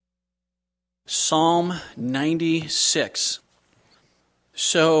Psalm 96.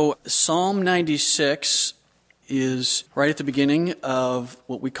 So Psalm 96 is right at the beginning of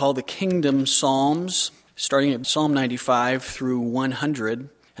what we call the Kingdom Psalms, starting at Psalm 95 through 100.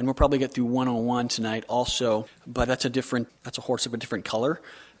 And we'll probably get through 101 tonight also, but that's a horse of a different color.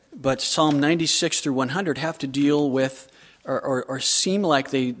 But Psalm 96 through 100 have to deal with, or seem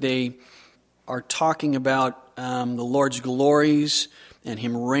like they are talking about the Lord's glories and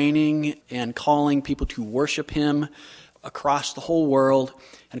Him reigning and calling people to worship Him across the whole world.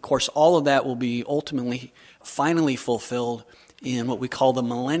 And of course, all of that will be ultimately, finally fulfilled in what we call the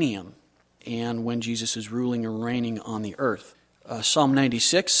millennium, and when Jesus is ruling and reigning on the earth. Psalm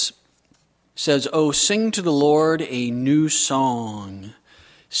 96 says, "Oh, sing to the Lord a new song.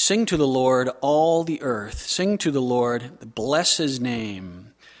 Sing to the Lord, all the earth. Sing to the Lord, bless His name."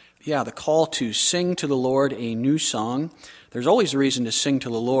 Yeah, the call to sing to the Lord a new song. There's always a reason to sing to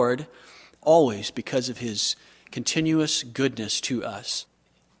the Lord, always, because of His continuous goodness to us.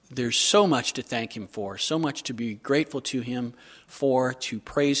 There's so much to thank Him for, so much to be grateful to Him for, to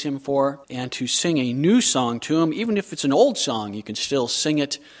praise Him for, and to sing a new song to Him. Even if it's an old song, you can still sing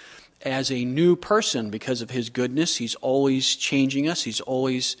it as a new person because of His goodness. He's always changing us. He's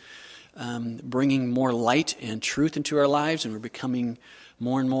always bringing more light and truth into our lives, and we're becoming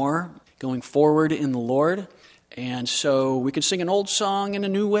more and more going forward in the Lord. And so we can sing an old song in a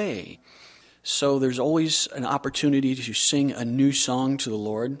new way. So there's always an opportunity to sing a new song to the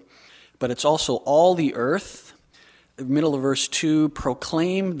Lord. But it's also all the earth. The middle of verse 2,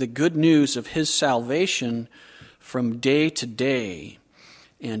 proclaim the good news of His salvation from day to day,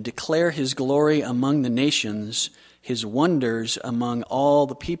 and declare His glory among the nations, His wonders among all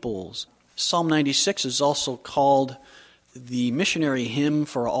the peoples. Psalm 96 is also called the missionary hymn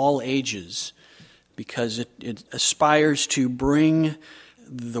for all ages, because it aspires to bring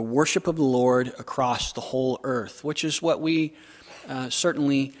the worship of the Lord across the whole earth, which is what we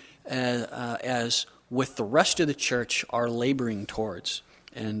certainly, as with the rest of the church, are laboring towards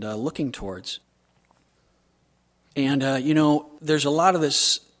and looking towards. And, there's a lot of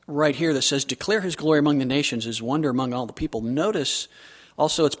this right here that says, declare His glory among the nations, His wonder among all the people. Notice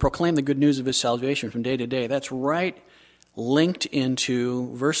also it's proclaim the good news of His salvation from day to day. That's right linked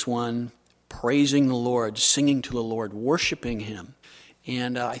into verse 1, praising the Lord, singing to the Lord, worshiping Him.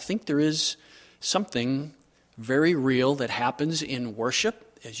 And I think there is something very real that happens in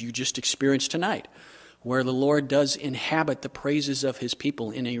worship, as you just experienced tonight, where the Lord does inhabit the praises of His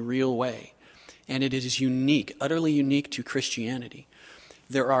people in a real way. And it is unique, utterly unique to Christianity.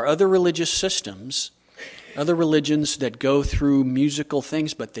 There are other religious systems, other religions that go through musical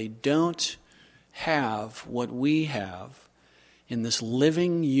things, but they don't have what we have in this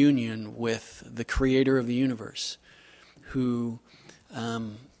living union with the Creator of the universe, who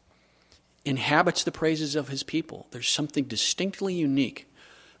inhabits the praises of His people. There's something distinctly unique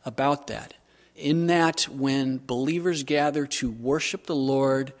about that. In that, when believers gather to worship the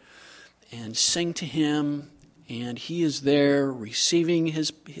Lord and sing to Him, and He is there receiving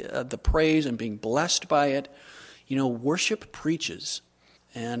the praise and being blessed by it, worship preaches.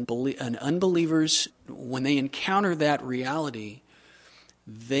 And unbelievers, when they encounter that reality,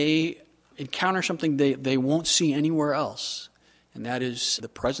 they encounter something they won't see anywhere else. And that is the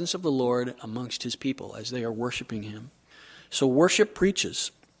presence of the Lord amongst His people as they are worshiping Him. So worship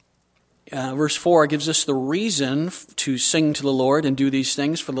preaches. Verse 4 gives us the reason to sing to the Lord and do these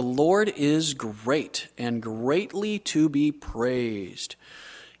things. For the Lord is great and greatly to be praised.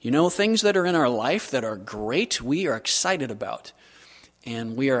 Things that are in our life that are great, we are excited about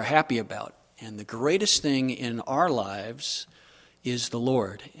and we are happy about. And the greatest thing in our lives is the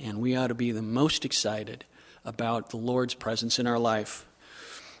Lord. And we ought to be the most excited about the Lord's presence in our life.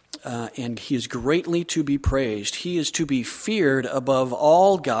 And He is greatly to be praised. He is to be feared above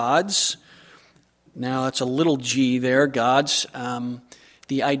all gods. Now, that's a little g there, gods.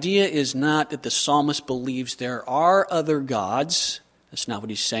 The idea is not that the psalmist believes there are other gods. That's not what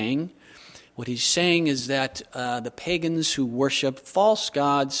he's saying. What he's saying is that the pagans who worship false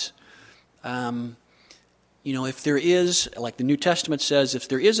gods, if there is, like the New Testament says, if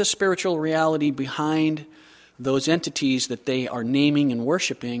there is a spiritual reality behind those entities that they are naming and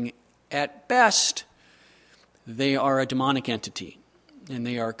worshiping, at best, they are a demonic entity, and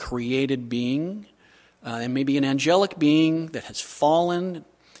they are a created being, and maybe an angelic being that has fallen.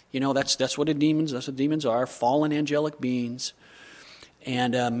 That's what demons are, fallen angelic beings.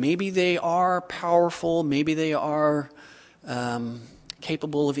 And maybe they are powerful, maybe they are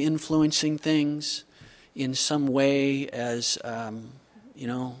capable of influencing things in some way, as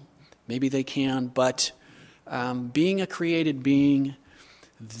maybe they can, but being a created being,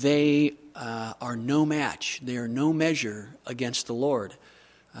 they are no match. They are no measure against the Lord.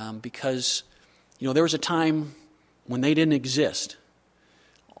 Because, there was a time when they didn't exist.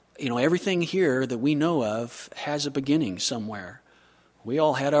 Everything here that we know of has a beginning somewhere. We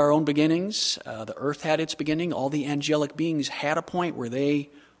all had our own beginnings. The earth had its beginning. All the angelic beings had a point where they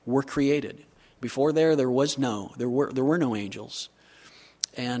were created. Before there were no angels.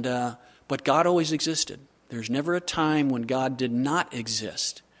 But God always existed. There's never a time when God did not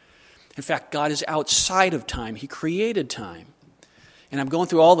exist. In fact, God is outside of time. He created time. And I'm going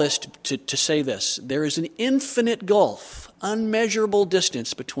through all this to say this. There is an infinite gulf, unmeasurable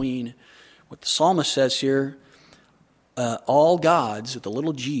distance between what the psalmist says here, all gods with a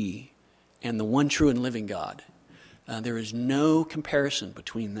little g, and the one true and living God. There is no comparison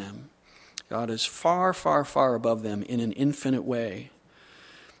between them. God is far, far, far above them in an infinite way.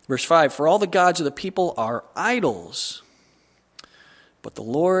 Verse 5, for all the gods of the people are idols, but the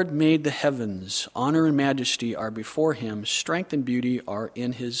Lord made the heavens. Honor and majesty are before him. Strength and beauty are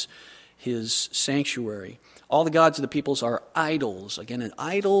in his sanctuary. All the gods of the peoples are idols. Again, an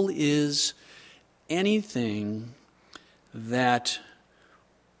idol is anything that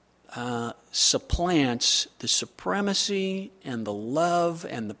supplants the supremacy and the love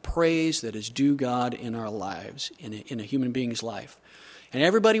and the praise that is due God in our lives, in a human being's life. And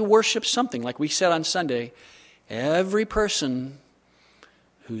everybody worships something. Like we said on Sunday, every person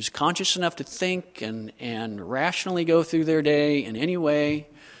who's conscious enough to think and rationally go through their day in any way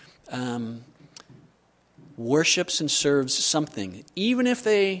worships and serves something. Even if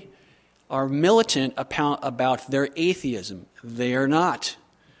they are militant about their atheism, they are not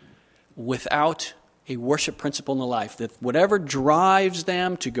without a worship principle in the life. That whatever drives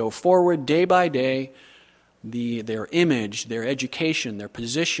them to go forward day by day, their image, their education, their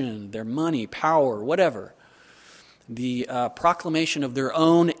position, their money, power, whatever, the proclamation of their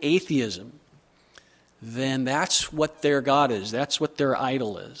own atheism, then that's what their God is. That's what their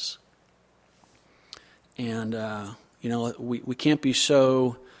idol is. And, we can't be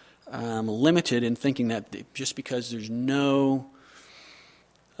so limited in thinking that just because there's no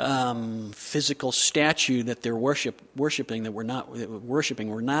physical statue that they're worshiping, that we're not worshiping.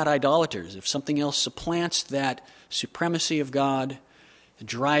 We're not idolaters. If something else supplants that supremacy of God, it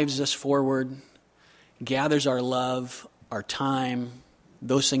drives us forward, gathers our love, our time,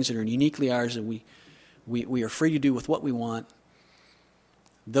 those things that are uniquely ours that we are free to do with what we want,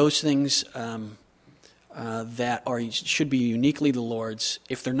 those things that should be uniquely the Lord's.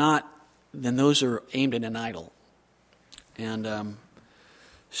 If they're not, then those are aimed at an idol. And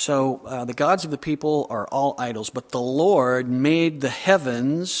so the gods of the people are all idols, but the Lord made the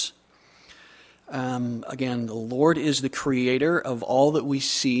heavens. Again, the Lord is the creator of all that we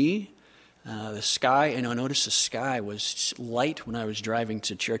see. The sky, and I noticed the sky was light when I was driving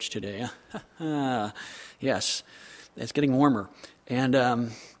to church today. Yes, it's getting warmer. And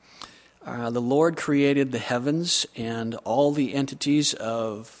the Lord created the heavens and all the entities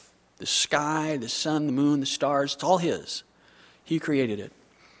of the sky, the sun, the moon, the stars. It's all His. He created it.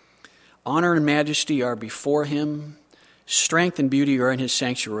 Honor and majesty are before Him. Strength and beauty are in His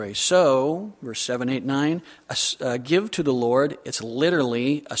sanctuary. So, verse 7, 8, 9, give to the Lord. It's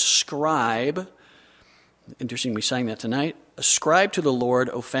literally ascribe. Interesting, we sang that tonight. Ascribe to the Lord,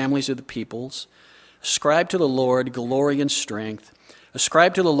 O families of the peoples. Ascribe to the Lord glory and strength.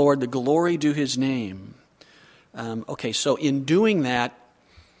 Ascribe to the Lord the glory due His name. So in doing that,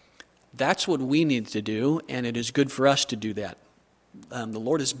 that's what we need to do, and it is good for us to do that. The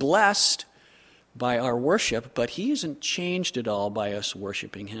Lord is blessed by our worship, but He isn't changed at all by us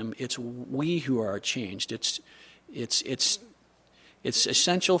worshiping Him. It's we who are changed. It's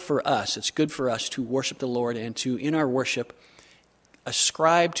essential for us. It's good for us to worship the Lord and to, in our worship,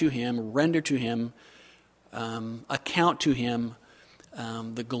 ascribe to Him, render to Him, account to Him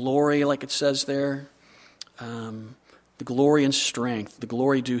the glory, like it says there, the glory and strength, the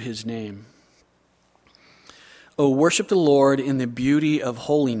glory due His name. Oh, worship the Lord in the beauty of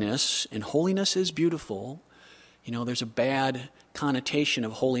holiness, and holiness is beautiful. There's a bad connotation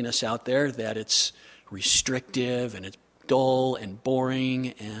of holiness out there, that it's restrictive and it's dull and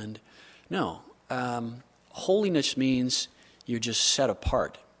boring, and no. Holiness means you're just set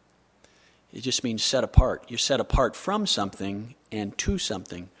apart. It just means set apart. You're set apart from something and to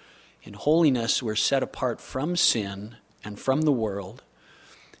something. In holiness, we're set apart from sin and from the world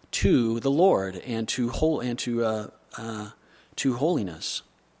to the Lord and to holiness.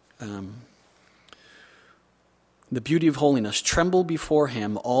 The beauty of holiness. Tremble before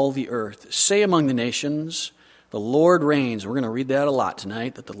Him, all the earth. Say among the nations, the Lord reigns. We're going to read that a lot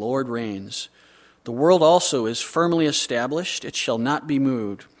tonight, that the Lord reigns. The world also is firmly established. It shall not be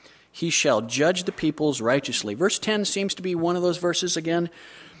moved. He shall judge the peoples righteously. Verse 10 seems to be one of those verses again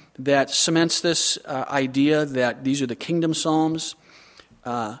that cements this idea that these are the kingdom psalms.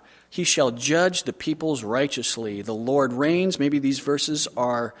 He shall judge the peoples righteously. The Lord reigns. Maybe these verses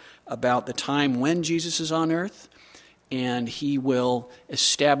are about the time when Jesus is on earth, and he will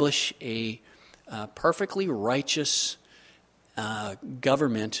establish a perfectly righteous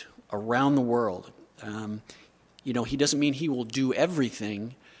government around the world. He doesn't mean he will do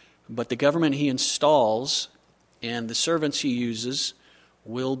everything, but the government he installs and the servants he uses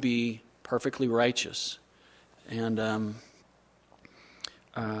will be perfectly righteous. And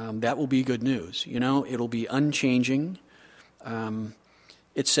that will be good news. It'll be unchanging.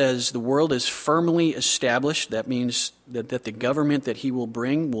 It says the world is firmly established. That means that the government that he will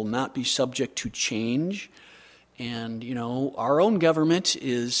bring will not be subject to change. And, our own government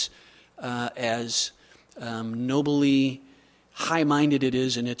is as nobly high-minded it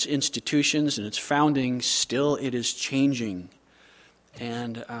is in its institutions and its founding, still it is changing.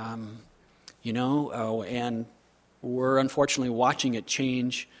 And, and we're unfortunately watching it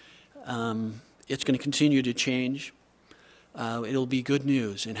change. It's going to continue to change. It'll be good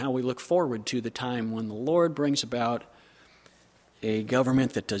news, and how we look forward to the time when the Lord brings about a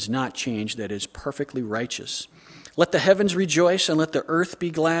government that does not change, that is perfectly righteous. Let the heavens rejoice and let the earth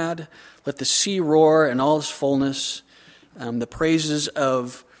be glad. Let the sea roar and all its fullness. The praises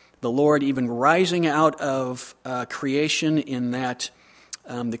of the Lord even rising out of creation, in that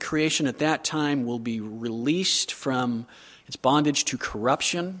the creation at that time will be released from its bondage to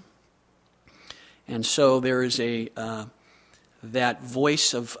corruption. And so there is that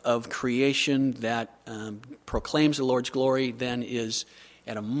voice of creation that proclaims the Lord's glory then is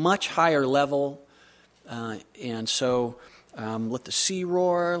at a much higher level. And so let the sea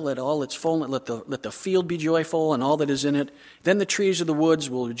roar, let all its fullness, let the field be joyful and all that is in it. Then the trees of the woods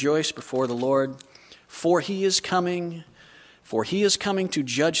will rejoice before the Lord. For he is coming to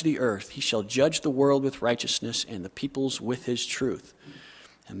judge the earth. He shall judge the world with righteousness and the peoples with his truth.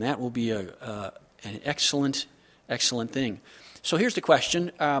 And that will be an excellent thing. So here's the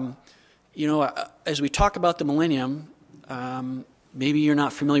question. As we talk about the millennium, maybe you're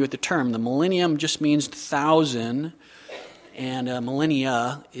not familiar with the term. The millennium just means 1,000, and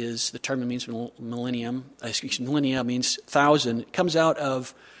millennia is the term that means millennium. Millennia means 1,000. It comes out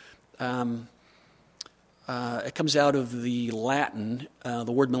of the Latin.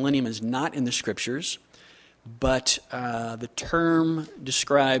 The word millennium is not in the Scriptures, but the term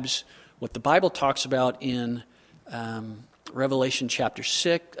describes what the Bible talks about in Revelation chapter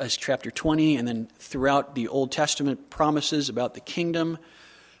 20, and then throughout the Old Testament promises about the kingdom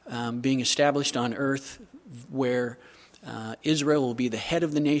being established on earth, where Israel will be the head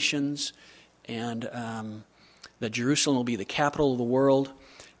of the nations, and that Jerusalem will be the capital of the world.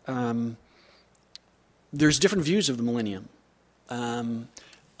 There's different views of the millennium.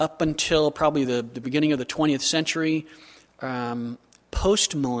 Up until probably the beginning of the 20th century,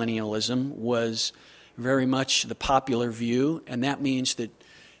 postmillennialism was very much the popular view, and that means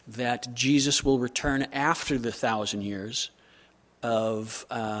that Jesus will return after the 1,000 years of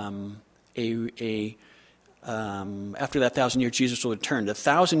after that 1,000 years, Jesus will return. The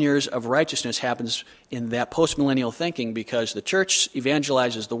 1,000 years of righteousness happens in that postmillennial thinking because the church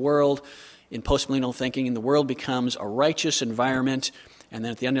evangelizes the world in postmillennial thinking, and the world becomes a righteous environment, and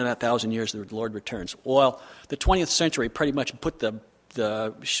then at the end of that 1,000 years, the Lord returns. Well, the 20th century pretty much put the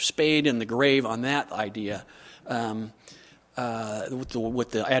spade in the grave on that idea with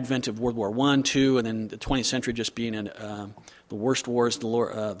the advent of World War I, II, and then the 20th century just being the worst wars the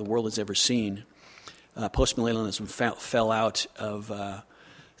world has ever seen. Postmillennialism fell out of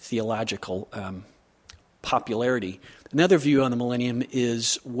theological popularity. Another view on the millennium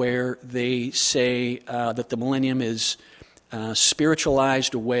is where they say that the millennium is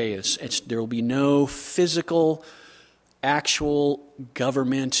spiritualized away. There will be no physical, actual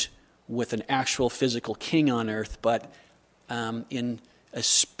government with an actual physical king on earth, but in a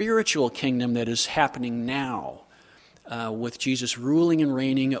spiritual kingdom that is happening now, with Jesus ruling and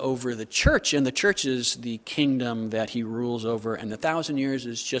reigning over the church, and the church is the kingdom that he rules over, and the 1,000 years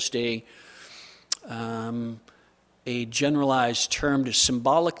is just a generalized term to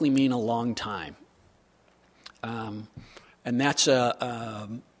symbolically mean a long time. And that's a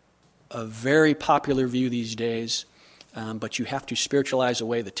very popular view these days, but you have to spiritualize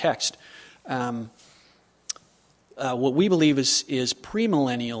away the text. What we believe is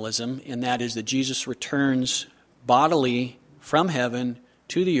premillennialism, and that is that Jesus returns bodily from heaven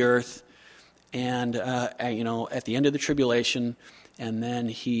to the earth, and at the end of the tribulation, and then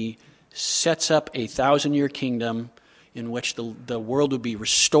he sets up a 1,000-year kingdom in which the world would be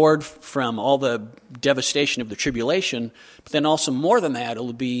restored from all the devastation of the tribulation, but then also more than that, it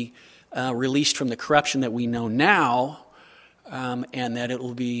will be released from the corruption that we know now, and that it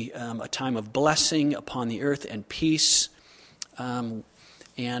will be a time of blessing upon the earth and peace. So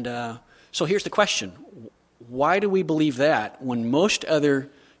here's the question. Why do we believe that when most other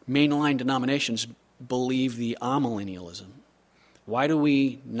mainline denominations believe the amillennialism? Why do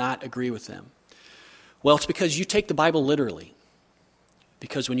we not agree with them? Well, it's because you take the Bible literally.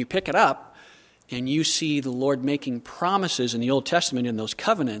 Because when you pick it up and you see the Lord making promises in the Old Testament in those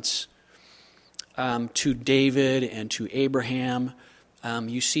covenants to David and to Abraham,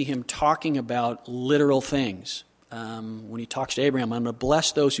 you see him talking about literal things. When he talks to Abraham, I'm going to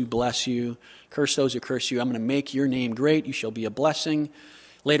bless those who bless you, curse those who curse you. I'm going to make your name great. You shall be a blessing.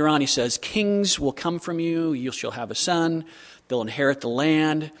 Later on, he says, kings will come from you. You shall have a son. They'll inherit the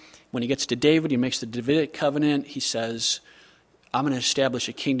land. When he gets to David, he makes the Davidic covenant. He says, I'm going to establish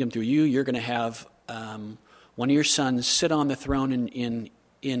a kingdom through you. You're going to have one of your sons sit on the throne in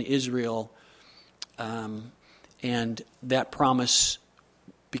Israel. And that promise,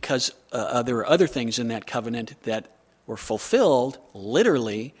 because there were other things in that covenant that were fulfilled,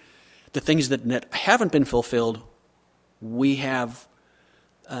 literally, the things that haven't been fulfilled, we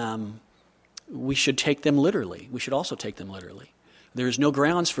should take them literally. We should also take them literally. There is no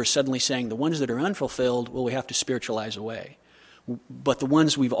grounds for suddenly saying the ones that are unfulfilled, well, we have to spiritualize away. But the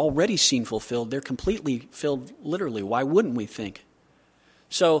ones we've already seen fulfilled, they're completely filled literally. Why wouldn't we think?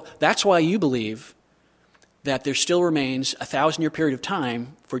 So that's why you believe that there still remains a 1,000-year period of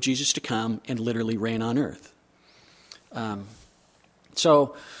time for Jesus to come and literally reign on earth.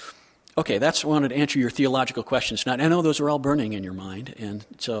 Okay, I wanted to answer your theological questions. Now, I know those are all burning in your mind, and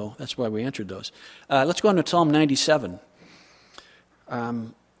so that's why we answered those. Let's go on to Psalm 97.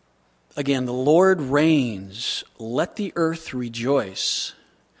 Again, the Lord reigns. Let the earth rejoice.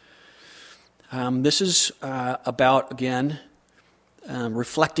 This is about, again,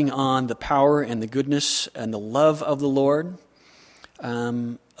 reflecting on the power and the goodness and the love of the Lord.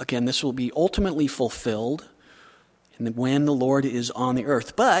 Again, this will be ultimately fulfilled when the Lord is on the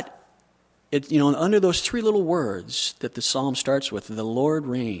earth. But under those three little words that the psalm starts with, the Lord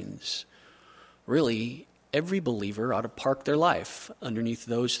reigns, really, every believer ought to park their life underneath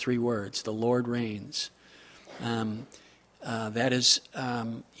those three words, the Lord reigns. That is,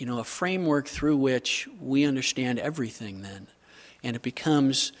 a framework through which we understand everything then. And it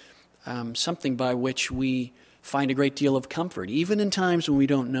becomes something by which we find a great deal of comfort. Even in times when we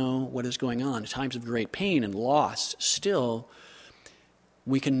don't know what is going on, times of great pain and loss, still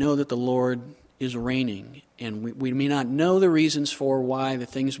we can know that the Lord is reigning. And we may not know the reasons for why the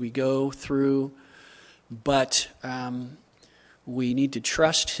things we go through, but we need to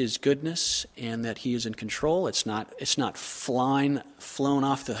trust His goodness and that He is in control. It's not flown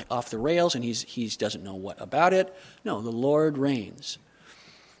off the rails, and He doesn't know what about it. No, the Lord reigns,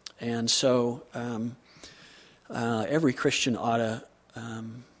 and so every Christian ought to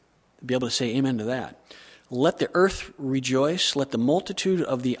be able to say amen to that. Let the earth rejoice. Let the multitude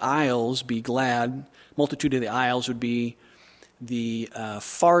of the isles be glad. Multitude of the isles would be the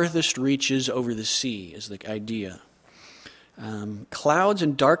farthest reaches over the sea, is the idea. Clouds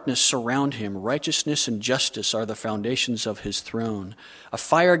and darkness surround him. Righteousness and justice are the foundations of his throne. A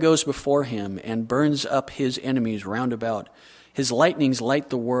fire goes before him and burns up his enemies round about. His lightnings light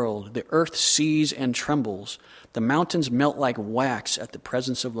the world. The earth sees and trembles. The mountains melt like wax at the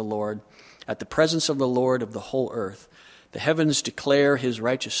presence of the Lord, at the presence of the Lord of the whole earth. The heavens declare his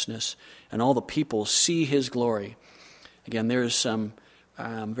righteousness, and all the people see his glory. Again, there is some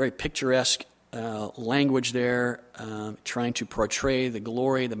very picturesque language there, trying to portray the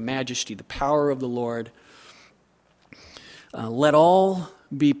glory, the majesty, the power of the Lord. Let all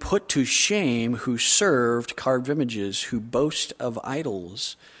be put to shame who served carved images, who boast of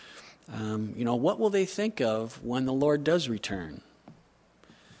idols. What will they think of when the Lord does return?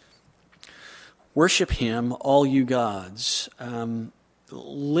 Worship him, all you gods.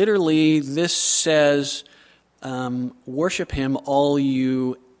 Literally, this says, worship him, all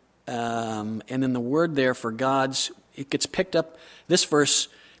you, and then the word there for gods, it gets picked up, this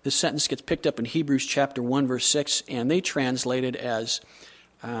sentence gets picked up in Hebrews chapter 1, verse 6, and they translate it as,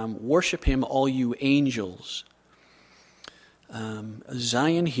 worship him, all you angels.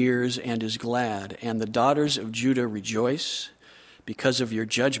 Zion hears and is glad, and the daughters of Judah rejoice because of your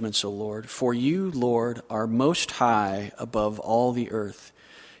judgments, O Lord. For you, Lord, are most high above all the earth.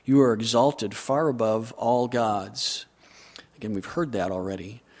 You are exalted far above all gods. Again, we've heard that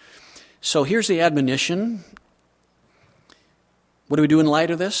already. So here's the admonition. What do we do in light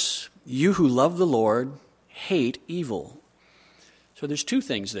of this? You who love the Lord, hate evil. So there's two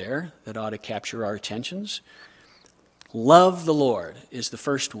things there that ought to capture our attentions. Love the Lord is the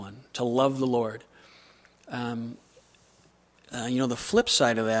first one, to love the Lord. The flip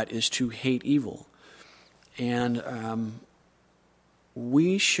side of that is to hate evil. And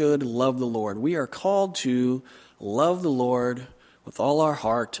we should love the Lord. We are called to love the Lord with all our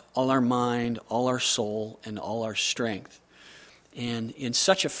heart, all our mind, all our soul, and all our strength. And in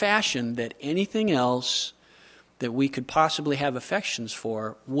such a fashion that anything else that we could possibly have affections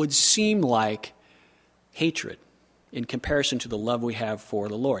for would seem like hatred in comparison to the love we have for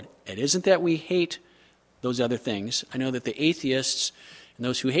the Lord. It isn't that we hate those other things. I know that the atheists and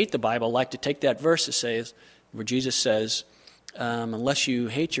those who hate the Bible like to take that verse that says, where Jesus says, unless you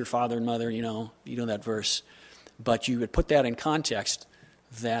hate your father and mother, you know that verse. But you would put that in context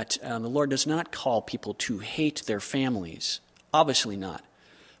that the Lord does not call people to hate their families. Obviously not.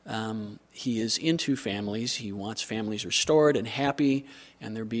 He is into families. He wants families restored and happy,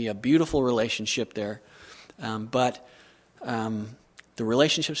 and there be a beautiful relationship there. But the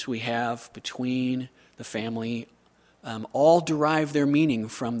relationships we have between the family all derive their meaning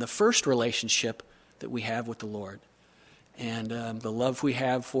from the first relationship that we have with the Lord. And the love we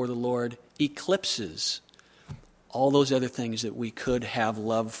have for the Lord eclipses all those other things that we could have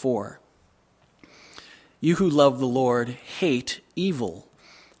love for. You who love the Lord hate evil.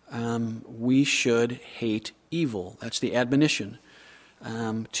 We should hate evil. That's the admonition.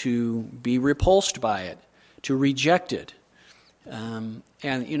 To be repulsed by it, to reject it. And,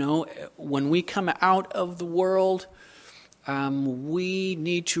 when we come out of the world, we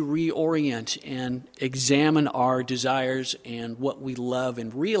need to reorient and examine our desires and what we love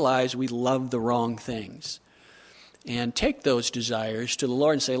and realize we love the wrong things. And take those desires to the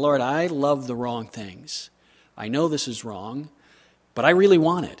Lord and say, Lord, I love the wrong things. I know this is wrong, but I really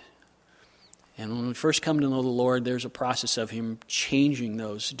want it. And when we first come to know the Lord, there's a process of Him changing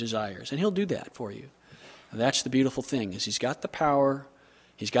those desires. And He'll do that for you. And that's the beautiful thing, is He's got the power,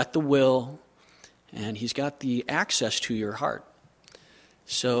 He's got the will, and He's got the access to your heart.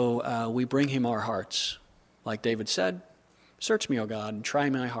 So we bring Him our hearts. Like David said, search me, O God, and try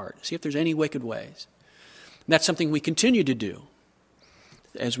my heart. See if there's any wicked ways. And that's something we continue to do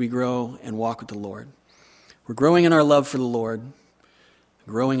as we grow and walk with the Lord. We're growing in our love for the Lord,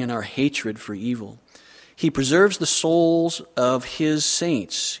 growing in our hatred for evil. He preserves the souls of His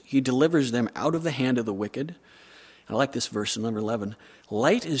saints. He delivers them out of the hand of the wicked. I like this verse in number 11.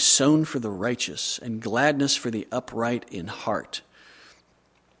 Light is sown for the righteous, and gladness for the upright in heart.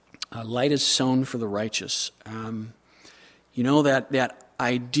 Light is sown for the righteous. That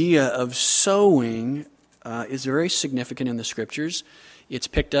idea of sowing is very significant in the Scriptures. It's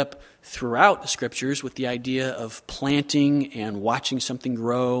picked up throughout the Scriptures with the idea of planting and watching something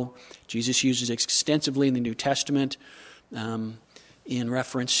grow. Jesus uses it extensively in the New Testament in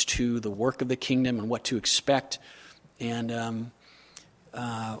reference to the work of the kingdom and what to expect. And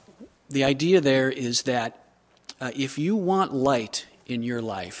the idea there is that if you want light in your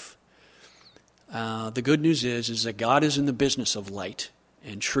life, the good news is that God is in the business of light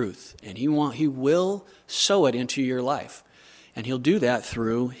and truth, and He will sow it into your life. And He'll do that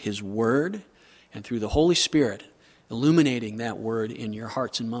through His Word and through the Holy Spirit, illuminating that Word in your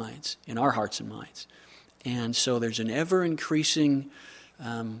hearts and minds, in our hearts and minds. And so there's an ever-increasing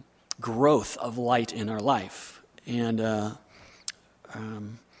growth of light in our life. And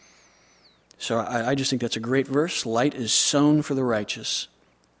so I just think that's a great verse. Light is sown for the righteous,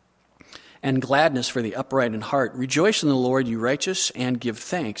 and gladness for the upright in heart. Rejoice in the Lord, you righteous, and give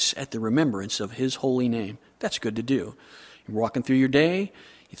thanks at the remembrance of His holy name. That's good to do. You're walking through your day,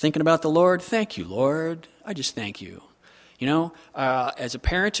 you're thinking about the Lord. Thank you, Lord. I just thank you. As a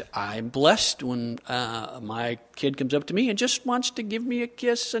parent, I'm blessed when my kid comes up to me and just wants to give me a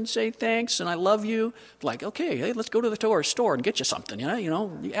kiss and say thanks and I love you. Like, okay, hey, let's go to the store and get you something.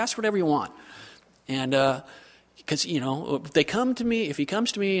 You ask whatever you want. And because, if he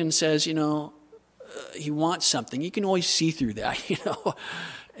comes to me and says, he wants something, you can always see through that,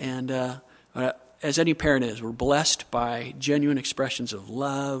 And as any parent is, we're blessed by genuine expressions of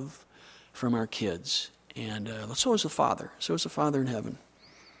love from our kids. And so is the Father. So is the Father in heaven.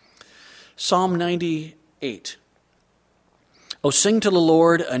 Psalm 98. Oh, sing to the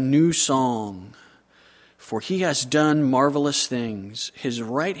Lord a new song, for He has done marvelous things. His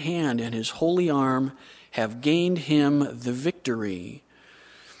right hand and His holy arm have gained Him the victory.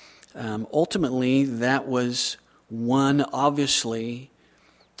 Ultimately, that was won, obviously,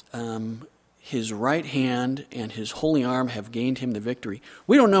 His right hand and His holy arm have gained Him the victory.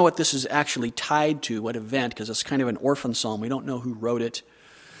 We don't know what this is actually tied to, what event, because it's kind of an orphan psalm. We don't know who wrote it.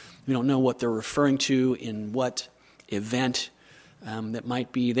 We don't know what they're referring to in what event they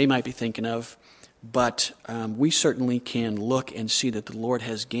might be thinking of, but we certainly can look and see that the Lord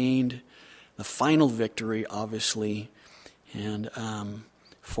has gained the final victory, obviously, and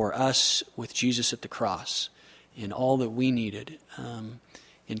for us with Jesus at the cross, in all that we needed,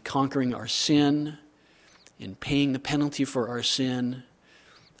 in conquering our sin, in paying the penalty for our sin,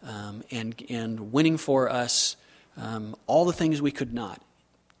 and winning for us all the things we could not,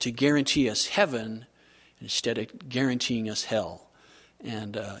 to guarantee us heaven instead of guaranteeing us hell.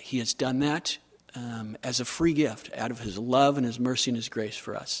 And he has done that as a free gift out of his love and his mercy and his grace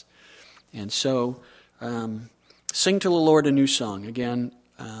for us. And so sing to the Lord a new song. Again,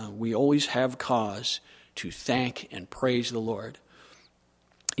 we always have cause to thank and praise the Lord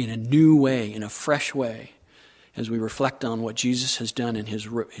in a new way, in a fresh way, as we reflect on what Jesus has done in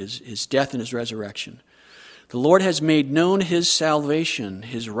his death and his resurrection. The Lord has made known his salvation,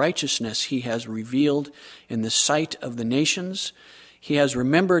 his righteousness he has revealed in the sight of the nations. He has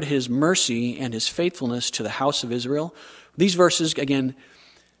remembered his mercy and his faithfulness to the house of Israel. These verses, again,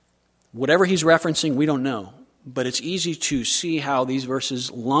 whatever he's referencing, we don't know. But it's easy to see how these verses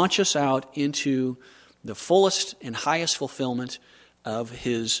launch us out into the fullest and highest fulfillment of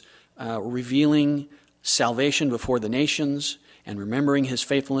his revealing salvation before the nations and remembering his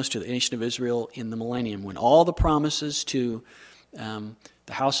faithfulness to the nation of Israel in the millennium, when all the promises to the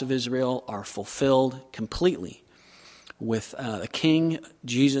house of Israel are fulfilled completely, with the King,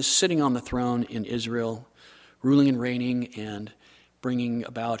 Jesus, sitting on the throne in Israel, ruling and reigning and bringing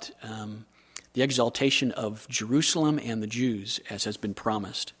about the exaltation of Jerusalem and the Jews, as has been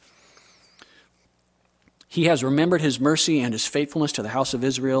promised. He has remembered his mercy and his faithfulness to the house of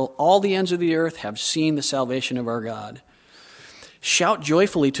Israel. All the ends of the earth have seen the salvation of our God. Shout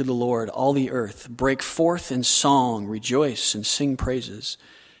joyfully to the Lord, all the earth. Break forth in song, rejoice and sing praises.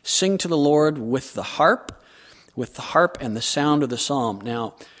 Sing to the Lord with the harp and the sound of the psalm.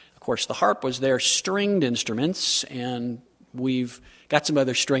 Now, of course, the harp was their stringed instruments, and we've got some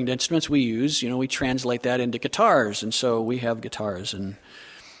other stringed instruments we use. We translate that into guitars, and so we have guitars. And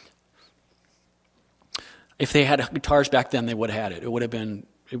if they had guitars back then, they would have had it. It would have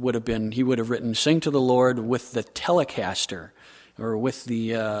been. He would have written, "Sing to the Lord with the Telecaster," or with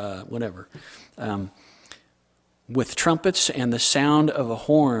the with trumpets and the sound of a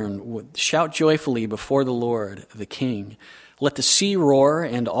horn. Shout joyfully before the Lord, the King. Let the sea roar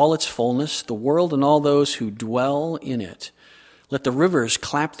and all its fullness, the world and all those who dwell in it. Let the rivers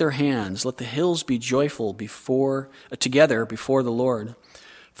clap their hands. Let the hills be joyful together before the Lord.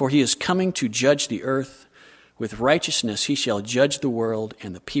 For he is coming to judge the earth. With righteousness he shall judge the world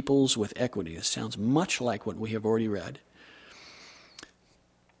and the peoples with equity. This sounds much like what we have already read.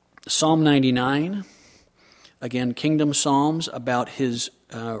 Psalm 99, again, kingdom psalms about his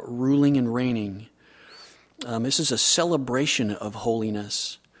ruling and reigning. This is a celebration of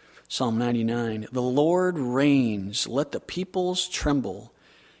holiness. Psalm 99, the Lord reigns, let the peoples tremble.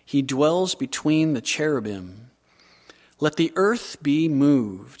 He dwells between the cherubim. Let the earth be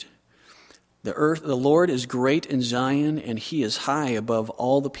moved. The Lord is great in Zion, and he is high above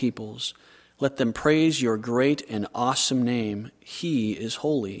all the peoples. Let them praise your great and awesome name. He is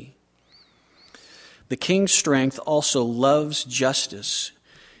holy. The king's strength also loves justice.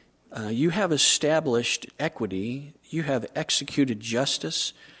 You have established equity. You have executed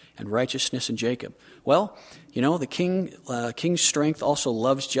justice and righteousness in Jacob. Well, the king's strength also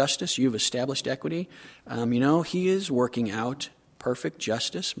loves justice. You've established equity. He is working out perfect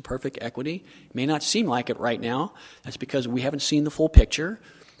justice and perfect equity. It may not seem like it right now. That's because we haven't seen the full picture.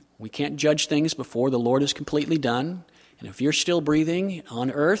 We can't judge things before the Lord is completely done. And if you're still breathing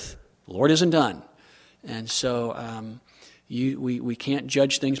on earth, the Lord isn't done. And so we can't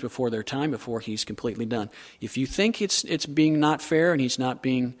judge things before their time, before he's completely done. If you think it's being not fair and he's not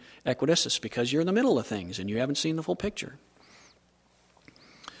being equitous, it's because you're in the middle of things and you haven't seen the full picture.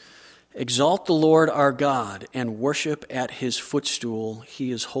 Exalt the Lord our God and worship at his footstool. He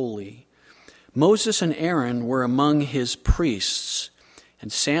is holy. Moses and Aaron were among his priests,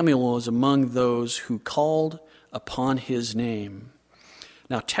 and Samuel was among those who called upon his name.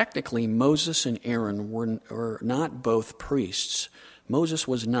 Now, technically, Moses and Aaron were not both priests. Moses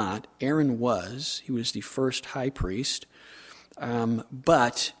was not. Aaron was. He was the first high priest.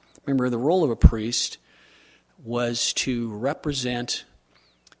 But remember, the role of a priest was to represent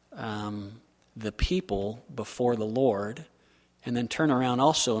the people before the Lord, and then turn around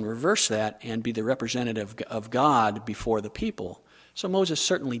also and reverse that and be the representative of God before the people. So Moses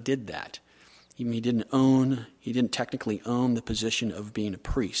certainly did that. He didn't technically own the position of being a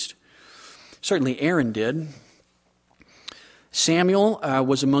priest. Certainly Aaron did. Samuel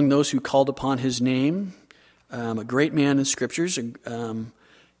was among those who called upon his name, a great man in Scriptures,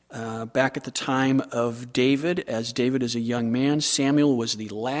 back at the time of David. As David is a young man, Samuel was the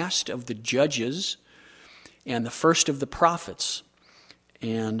last of the judges and the first of the prophets.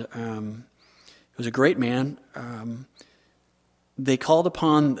 And he was a great man. They called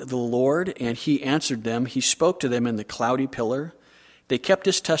upon the Lord, and he answered them. He spoke to them in the cloudy pillar. They kept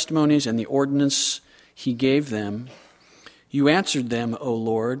his testimonies and the ordinance he gave them. You answered them, O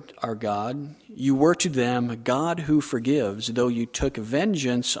Lord, our God. You were to them a God who forgives, though you took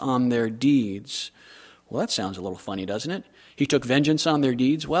vengeance on their deeds. Well, that sounds a little funny, doesn't it? He took vengeance on their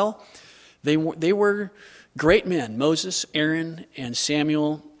deeds. Well, they were great men, Moses, Aaron, and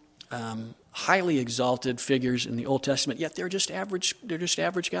Samuel, highly exalted figures in the Old Testament, yet they're just average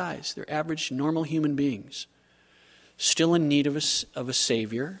guys. They're average, normal human beings, still in need of a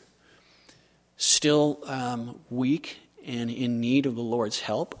Savior, still weak and in need of the Lord's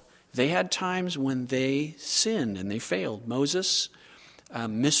help. They had times when they sinned and they failed. Moses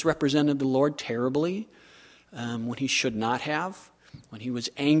misrepresented the Lord terribly when he should not have. When he was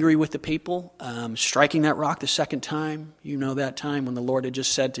angry with the people, striking that rock the second time. You know that time when the Lord had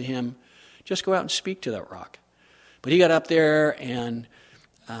just said to him, just go out and speak to that rock. But he got up there and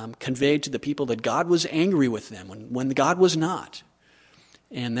conveyed to the people that God was angry with them when God was not.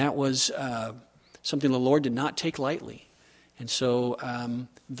 And that was something the Lord did not take lightly. And so,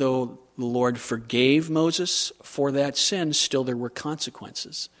 though the Lord forgave Moses for that sin, still there were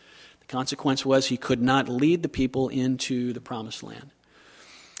consequences. The consequence was he could not lead the people into the promised land.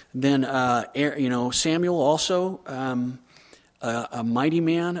 Then, Samuel also, a mighty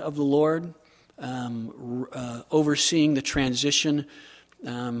man of the Lord, overseeing the transition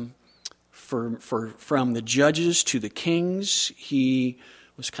from the judges to the kings. He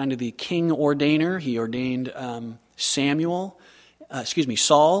was kind of the king ordainer. He ordained Saul,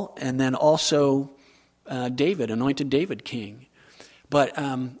 and then also David, anointed David king. But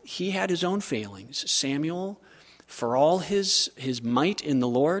he had his own failings. Samuel, for all his might in the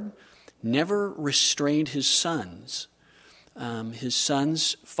Lord, never restrained his sons. His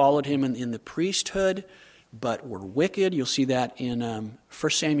sons followed him in the priesthood, but were wicked. You'll see that in 1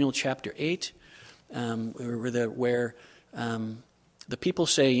 Samuel chapter 8, where the people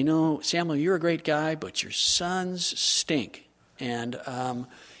say, Samuel, you're a great guy, but your sons stink. And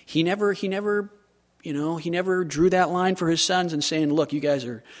he never drew that line for his sons and saying, look, you guys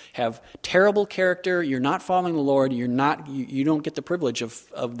have terrible character. You're not following the Lord. You don't get the privilege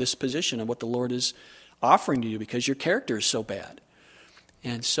of this position of what the Lord is offering to you because your character is so bad.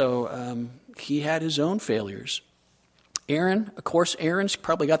 And so he had his own failures. Aaron, of course, Aaron's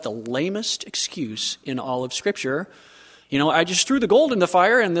probably got the lamest excuse in all of Scripture. I just threw the gold in the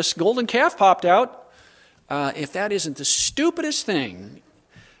fire and this golden calf popped out. If that isn't the stupidest thing,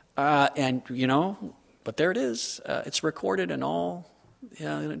 but there it is. It's recorded in all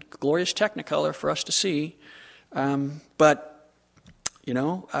glorious technicolor for us to see. But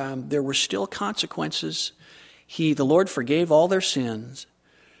there were still consequences. The Lord forgave all their sins,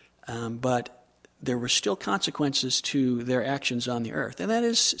 but there were still consequences to their actions on the earth. And that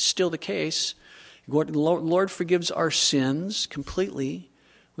is still the case. The Lord forgives our sins completely.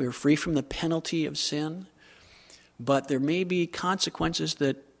 We are free from the penalty of sin. But there may be consequences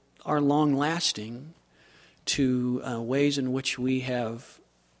that are long-lasting to ways in which we have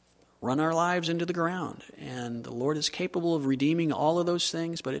run our lives into the ground. And the Lord is capable of redeeming all of those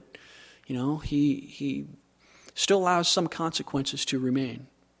things, but He still allows some consequences to remain.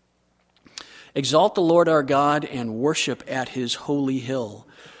 Exalt the Lord our God and worship at His holy hill,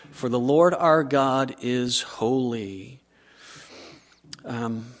 for the Lord our God is holy.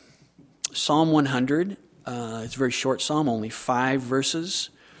 Psalm 100, it's a very short psalm, only 5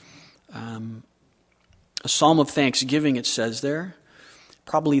 verses. A psalm of thanksgiving, it says there.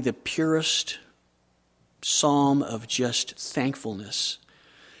 Probably the purest psalm of just thankfulness.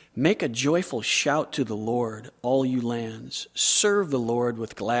 Make a joyful shout to the Lord, all you lands. Serve the Lord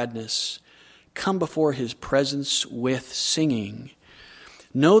with gladness. Come before His presence with singing.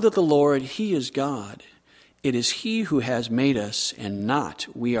 Know that the Lord, He is God. It is He who has made us, and not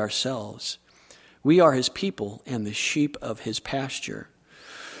we ourselves. We are His people and the sheep of His pasture.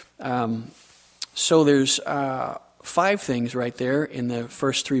 So there's 5 things right there in the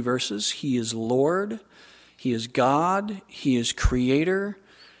first 3 verses. He is Lord. He is God. He is Creator.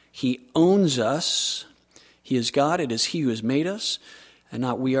 He owns us. He is God. It is He who has made us, and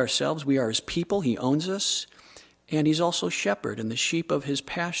not we ourselves. We are His people. He owns us. And He's also shepherd and the sheep of His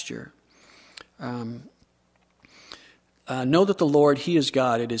pasture. Know that the Lord, He is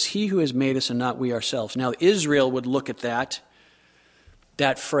God. It is He who has made us and not we ourselves. Now, Israel would look at that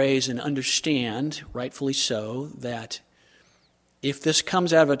that phrase and understand, rightfully so, that if this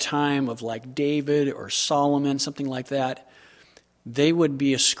comes out of a time of like David or Solomon, something like that, they would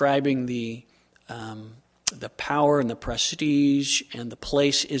be ascribing the power and the prestige and the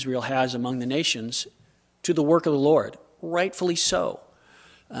place Israel has among the nations to the work of the Lord. Rightfully so.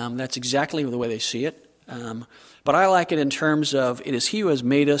 That's exactly the way they see it. But I like it in terms of it is He who has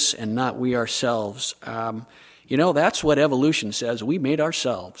made us and not we ourselves. That's what evolution says. We made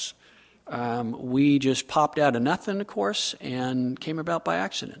ourselves. We just popped out of nothing, of course, and came about by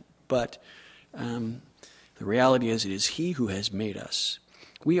accident. But the reality is it is He who has made us.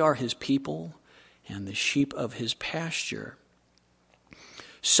 We are His people and the sheep of His pasture.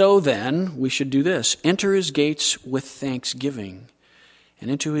 So then, we should do this. Enter His gates with thanksgiving and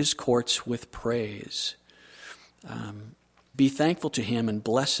into His courts with praise. Be thankful to Him and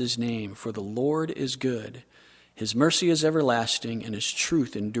bless His name, for the Lord is good. His mercy is everlasting, and His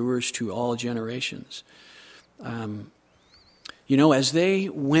truth endures to all generations. As they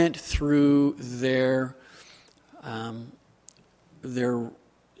went through their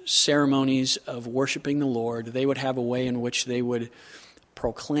ceremonies of worshiping the Lord, they would have a way in which they would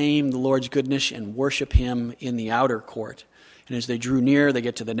proclaim the Lord's goodness and worship Him in the outer court. And as they drew near, they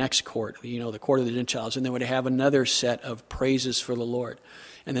get to the next court, the court of the Gentiles, and they would have another set of praises for the Lord.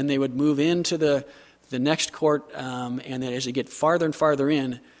 And then they would move into the next court, and then as they get farther and farther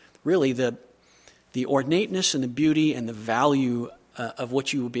in, really the ornateness and the beauty and the value of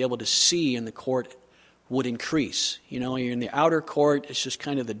what you will be able to see in the court would increase. You're in the outer court, it's just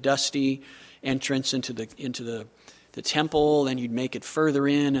kind of the dusty entrance into the temple, then you'd make it further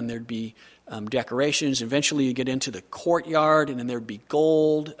in, and there'd be decorations. Eventually you get into the courtyard, and then there'd be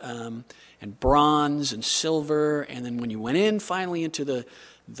gold and bronze and silver, and then when you went in finally into the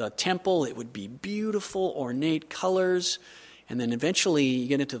temple, it would be beautiful, ornate colors, and then eventually you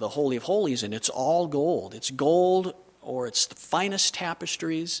get into the Holy of Holies, and it's all gold. It's gold, or it's the finest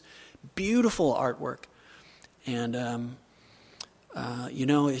tapestries, beautiful artwork. And,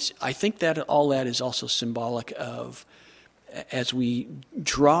 I think that all that is also symbolic of, as we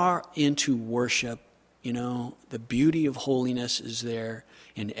draw into worship, the beauty of holiness is there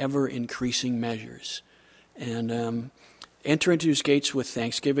in ever-increasing measures. And enter into His gates with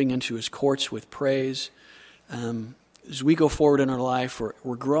thanksgiving, into His courts with praise. As we go forward in our life,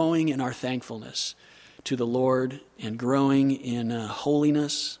 we're growing in our thankfulness to the Lord and growing in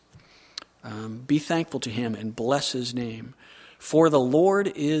holiness. Be thankful to Him and bless His name. For the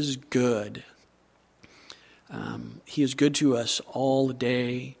Lord is good. He is good to us all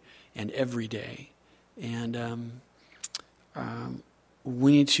day and every day. And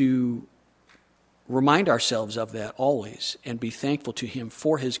we need to remind ourselves of that always and be thankful to Him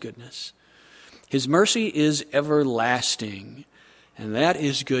for His goodness. His mercy is everlasting, and that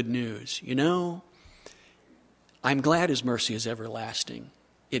is good news. I'm glad His mercy is everlasting.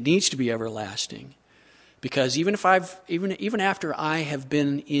 It needs to be everlasting, because even after I have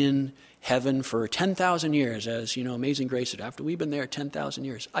been in heaven for 10,000 years, as Amazing Grace said, after we've been there 10,000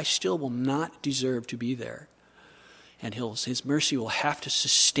 years, I still will not deserve to be there. And His mercy will have to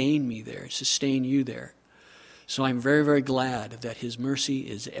sustain me there, sustain you there. So I'm very, very glad that His mercy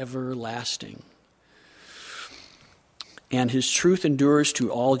is everlasting. And His truth endures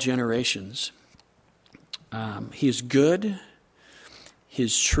to all generations. He is good.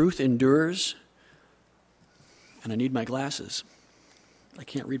 His truth endures. And I need my glasses. I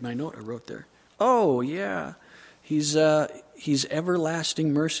can't read my note I wrote there. Oh, yeah. He's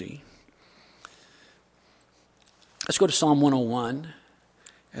everlasting mercy. Let's go to Psalm 101.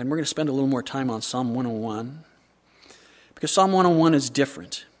 And we're going to spend a little more time on Psalm 101. Because Psalm 101 is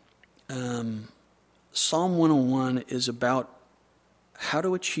different. Psalm 101 is about how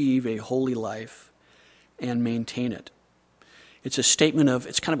to achieve a holy life and maintain it. It's a statement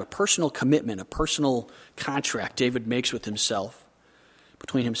it's kind of a personal commitment, a personal contract David makes with himself,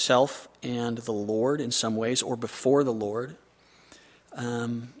 between himself and the Lord in some ways, or before the Lord.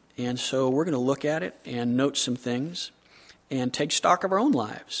 And so we're going to look at it and note some things and take stock of our own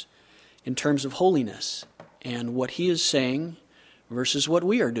lives in terms of holiness and what he is saying versus what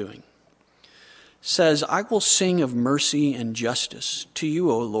we are doing. It says, I will sing of mercy and justice. To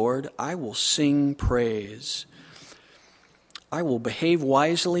you, O Lord, I will sing praise. I will behave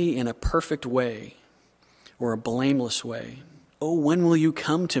wisely in a perfect way, or a blameless way. Oh, when will you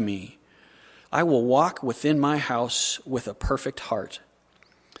come to me? I will walk within my house with a perfect heart.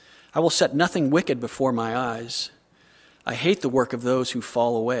 I will set nothing wicked before my eyes. I hate the work of those who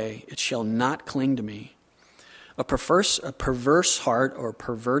fall away. It shall not cling to me. A perverse heart, or a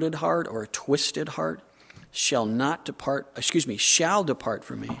perverted heart, or a twisted heart, shall depart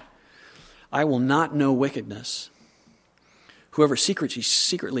from me. I will not know wickedness. Whoever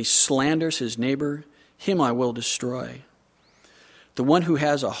secretly slanders his neighbor, him I will destroy. The one who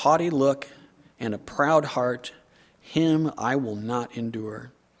has a haughty look and a proud heart, him I will not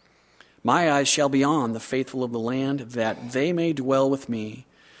endure. My eyes shall be on the faithful of the land, that they may dwell with me.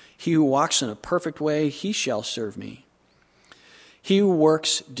 He who walks in a perfect way, he shall serve me. He who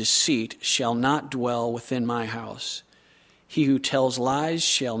works deceit shall not dwell within my house. He who tells lies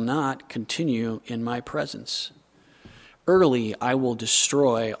shall not continue in my presence. Early I will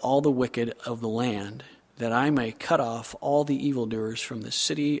destroy all the wicked of the land, that I may cut off all the evildoers from the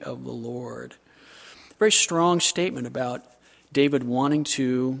city of the Lord. Very strong statement about David wanting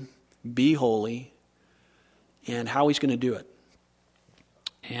to be holy and how he's going to do it.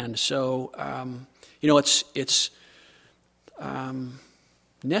 And so, it's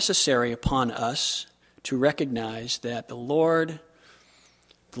necessary upon us to recognize that the Lord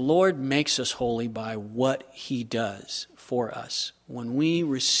makes us holy by what he does for us. When we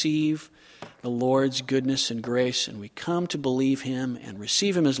receive the Lord's goodness and grace and we come to believe him and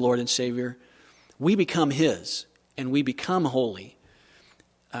receive him as Lord and Savior, we become his and we become holy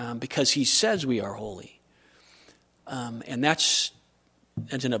because he says we are holy. And that's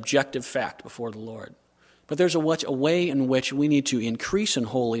an objective fact before the Lord. But there's a way in which we need to increase in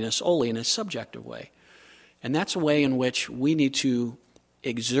holiness only in a subjective way. And that's a way in which we need to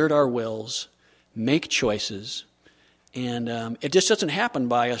exert our wills, make choices, and it just doesn't happen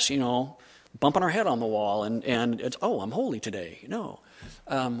by us, bumping our head on the wall and it's, I'm holy today. No.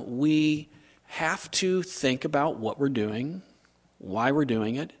 We have to think about what we're doing, why we're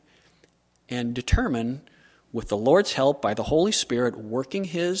doing it, and determine, with the Lord's help, by the Holy Spirit working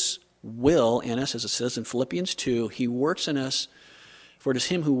his will in us, as it says in Philippians 2, he works in us, for it is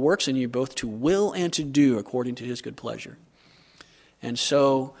him who works in you both to will and to do according to his good pleasure. And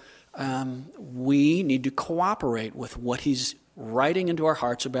so we need to cooperate with what he's writing into our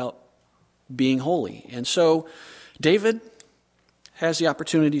hearts about being holy. And so David has the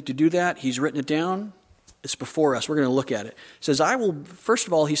opportunity to do that. He's written it down. It's before us. We're going to look at it. It says, first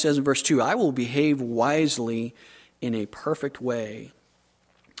of all, he says in verse 2, I will behave wisely in a perfect way.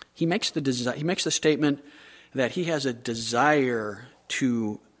 He makes the statement that he has a desire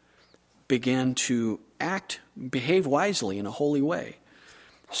to begin to behave wisely in a holy way.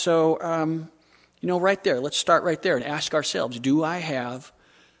 So, right there, let's start right there and ask ourselves, do I have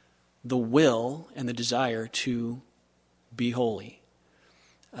the will and the desire to be holy?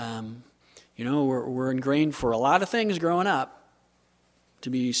 We're ingrained for a lot of things growing up to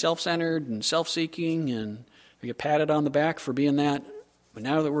be self-centered and self-seeking, and we get patted on the back for being that. But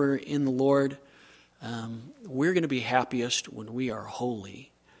now that we're in the Lord, we're going to be happiest when we are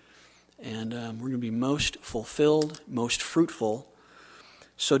holy. And we're going to be most fulfilled, most fruitful.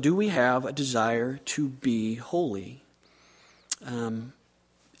 So do we have a desire to be holy? And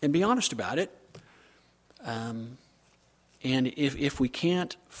be honest about it. And if we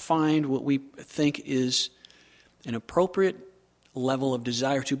can't find what we think is an appropriate level of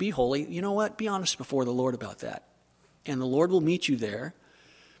desire to be holy, you know what? Be honest before the Lord about that. And the Lord will meet you there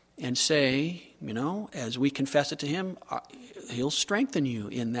and say, as we confess it to him, he'll strengthen you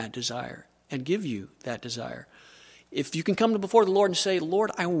in that desire and give you that desire. If you can come before the Lord and say,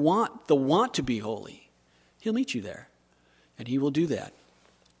 Lord, I want to be holy, he'll meet you there. And he will do that.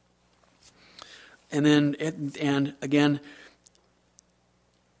 And again,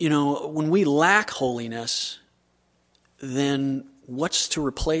 when we lack holiness, then what's to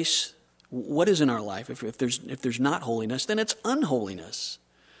replace what is in our life? If there's not holiness, then it's unholiness.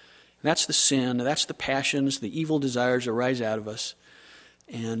 That's the sin, that's the passions, the evil desires arise out of us.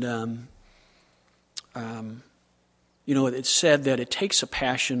 And, it's said that it takes a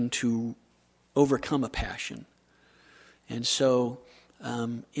passion to overcome a passion. And so,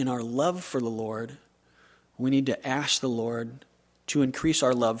 in our love for the Lord, we need to ask the Lord to increase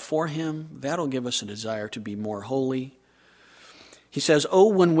our love for him. That'll give us a desire to be more holy. He says, "Oh,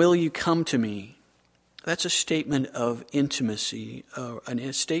 when will you come to me?" That's a statement of intimacy,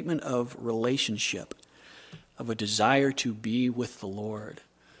 a statement of relationship, of a desire to be with the Lord.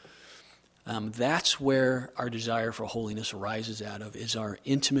 That's where our desire for holiness arises out of, is our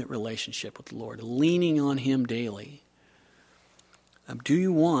intimate relationship with the Lord, leaning on him daily. Do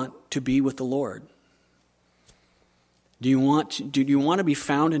you want to be with the Lord? Do you want to be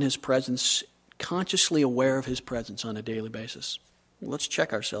found in his presence, consciously aware of his presence on a daily basis? Let's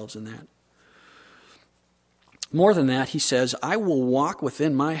check ourselves in that. More than that, he says, I will walk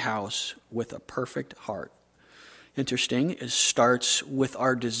within my house with a perfect heart. interesting. It starts with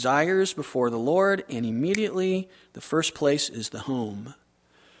our desires before the Lord, and immediately the first place is the home.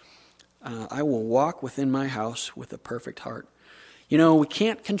 I will walk within my house with a perfect heart. You know, we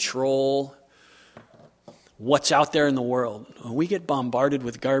can't control what's out there in the world. We get bombarded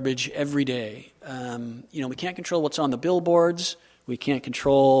with garbage every day. We can't control what's on the billboards. We can't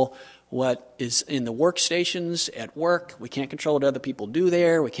control what is in the workstations at work. We can't control what other people do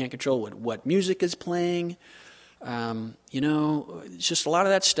there. We can't control what music is playing. It's just a lot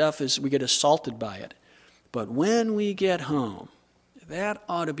of that stuff we get assaulted by it. But when we get home, that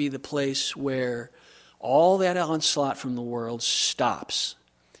ought to be the place where all that onslaught from the world stops.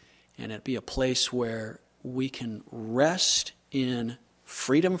 And it'd be a place where we can rest in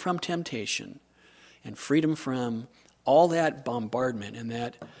freedom from temptation and freedom from all that bombardment and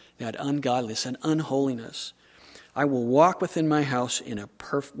that ungodliness and unholiness. I will walk within my house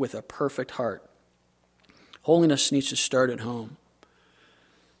with a perfect heart. Holiness needs to start at home.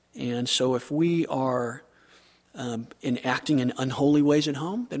 And so if we are acting in unholy ways at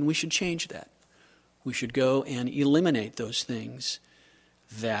home, then we should change that. We should go and eliminate those things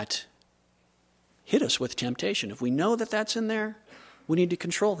that hit us with temptation. If we know that that's in there, we need to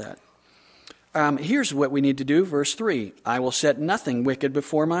control that. Here's what we need to do, verse 3. I will set nothing wicked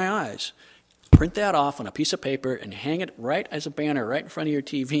before my eyes. Print that off on a piece of paper and hang it right as a banner right in front of your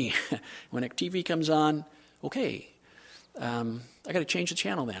TV. When a TV comes on, okay, I got to change the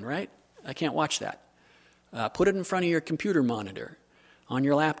channel then, right? I can't watch that. Put it in front of your computer monitor, on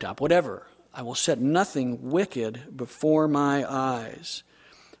your laptop, whatever. I will set nothing wicked before my eyes.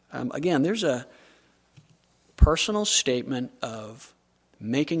 Again, there's a personal statement of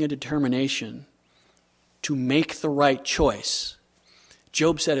making a determination to make the right choice.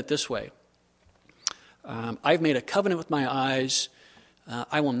 Job said it this way. I've made a covenant with my eyes.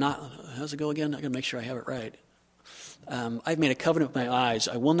 I will not, how's it go again? I got to make sure I have it right. I've made a covenant with my eyes.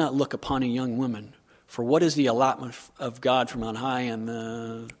 I will not look upon a young woman. For what is the allotment of God from on high?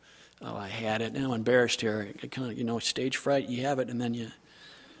 And I had it. Now I'm embarrassed here. It kind of, stage fright. You have it, and then you.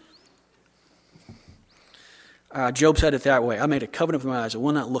 Job said it that way. I made a covenant with my eyes. I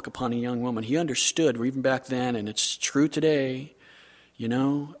will not look upon a young woman. He understood, even back then, and it's true today.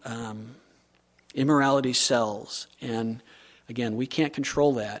 Immorality sells, and again, we can't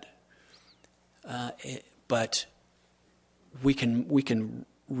control that. But we can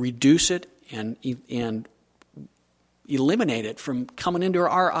reduce it and eliminate it from coming into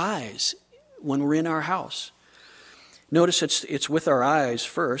our eyes when we're in our house. Notice it's with our eyes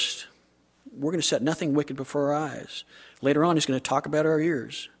first. We're going to set nothing wicked before our eyes. Later on, he's going to talk about our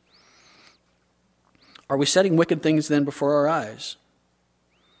ears. Are we setting wicked things then before our eyes?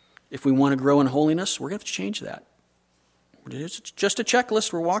 If we want to grow in holiness, we're going to have to change that. It's just a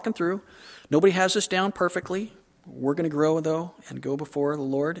checklist we're walking through. Nobody has this down perfectly. We're going to grow, though, and go before the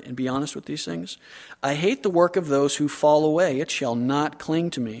Lord and be honest with these things. I hate the work of those who fall away. It shall not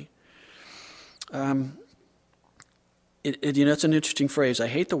cling to me. It's an interesting phrase. I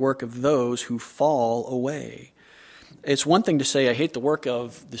hate the work of those who fall away. It's one thing to say I hate the work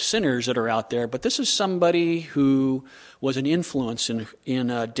of the sinners that are out there, but this is somebody who was an influence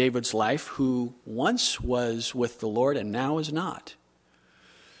in David's life, who once was with the Lord and now is not.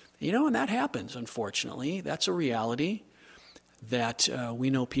 And that happens, unfortunately. That's a reality that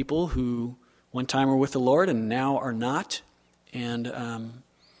we know people who one time were with the Lord and now are not. And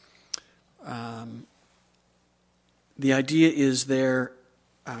the idea is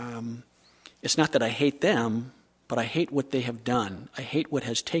it's not that I hate them, but I hate what they have done. I hate what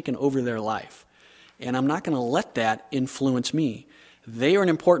has taken over their life. And I'm not going to let that influence me. They are an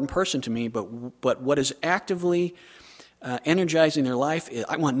important person to me, but what is actively energizing their life,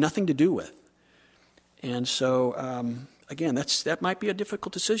 I want nothing to do with. And so, again, that might be a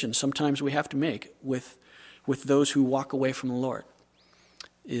difficult decision sometimes we have to make with those who walk away from the Lord,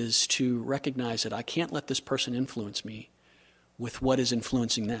 is to recognize that I can't let this person influence me with what is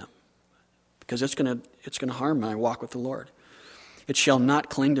influencing them, because it's going to harm my walk with the Lord. It shall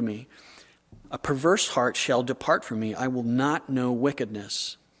not cling to me. A perverse heart shall depart from me. I will not know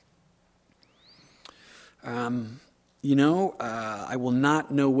wickedness. I will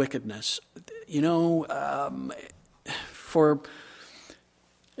not know wickedness.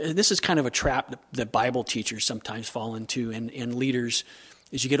 This is kind of a trap that Bible teachers sometimes fall into, and leaders.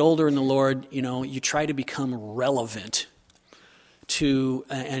 As you get older in the Lord, you try to become relevant to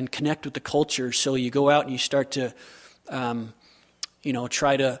and connect with the culture. So you go out and you start to,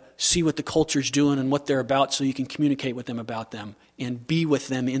 try to see what the culture's doing and what they're about, so you can communicate with them about them and be with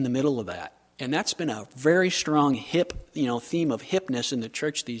them in the middle of that. And that's been a very strong theme of hipness in the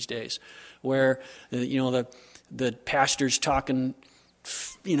church these days, where the the pastors talking,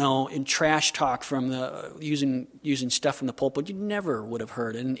 in trash talk from the using stuff from the pulpit you never would have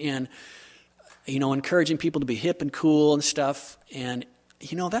heard, and encouraging people to be hip and cool and stuff. And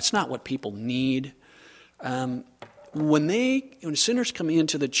that's not what people need. When sinners come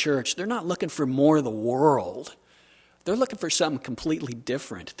into the church, they're not looking for more of the world. They're looking for something completely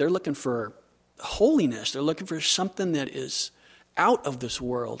different. They're looking for holiness. They're looking for something that is out of this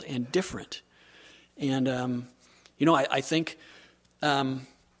world and different. And I think the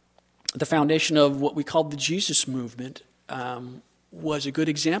foundation of what we called the Jesus movement was a good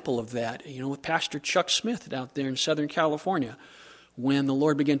example of that. With Pastor Chuck Smith out there in Southern California, when the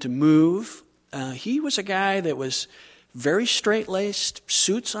Lord began to move, he was a guy that was very straight-laced,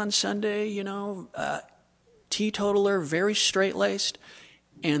 suits on Sunday, teetotaler, very straight-laced,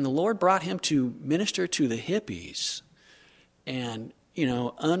 and the Lord brought him to minister to the hippies, and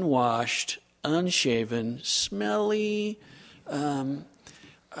unwashed, unshaven, smelly, not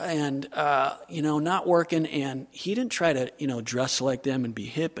working. And he didn't try to, dress like them and be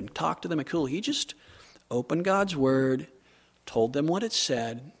hip and talk to them and cool. He just opened God's word, told them what it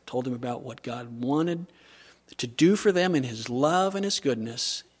said, told them about what God wanted to do for them in his love and his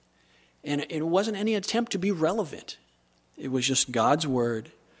goodness. And it wasn't any attempt to be relevant. It was just God's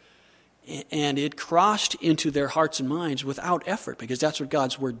word. And it crossed into their hearts and minds without effort, because that's what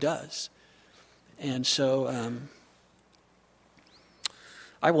God's word does. And so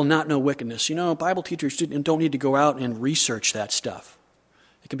I will not know wickedness. Bible teachers don't need to go out and research that stuff.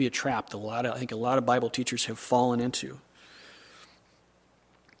 It can be a trap that I think a lot of Bible teachers have fallen into.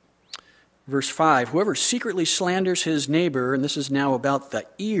 Verse 5, whoever secretly slanders his neighbor, and this is now about the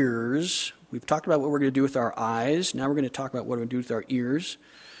ears. We've talked about what we're going to do with our eyes. Now we're going to talk about what we're going to do with our ears.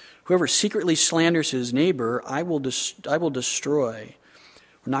 Whoever secretly slanders his neighbor, I will destroy.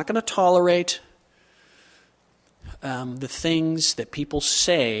 We're not going to tolerate the things that people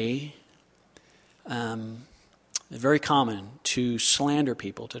say. Very common to slander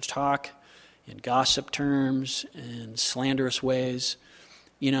people, to talk in gossip terms and slanderous ways.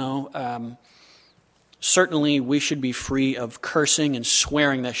 Certainly we should be free of cursing and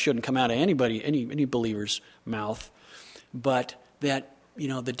swearing. That shouldn't come out of anybody, any believer's mouth. But that,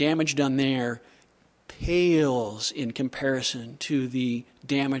 the damage done there pales in comparison to the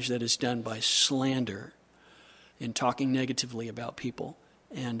damage that is done by slander and talking negatively about people.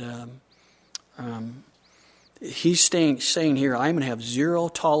 And he's saying here, I'm going to have zero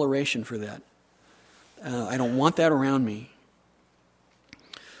toleration for that. I don't want that around me.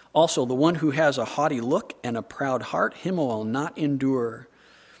 Also, the one who has a haughty look and a proud heart, him I will not endure.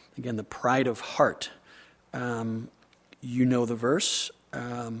 Again, the pride of heart. The verse.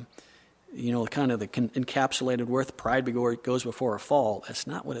 Kind of the encapsulated word, pride goes before a fall. That's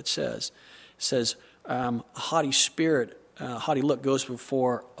not what it says. It says, haughty spirit, haughty look goes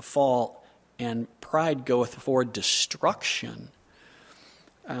before a fall, and pride goeth before destruction.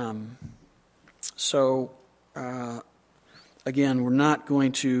 Again, we're not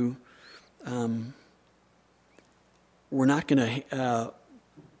going to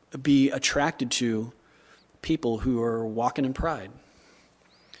be attracted to people who are walking in pride.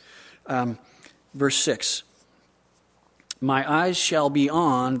 Verse 6, my eyes shall be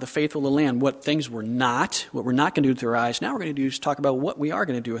on the faithful of the land. What we're not going to do with our eyes. Now we're going to do is talk about what we are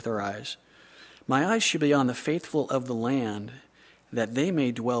going to do with our eyes. My eyes shall be on the faithful of the land, that they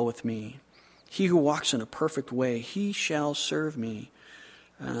may dwell with me. He who walks in a perfect way, he shall serve me.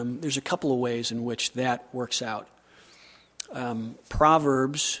 There's a couple of ways in which that works out.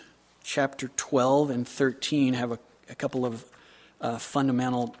 Proverbs chapter 12 and 13 have a couple of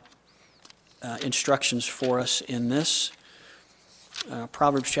fundamental instructions for us in this.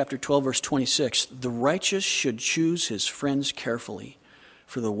 Proverbs chapter 12, verse 26, the righteous should choose his friends carefully,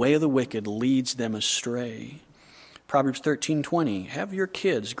 for the way of the wicked leads them astray. Proverbs 13:20, have your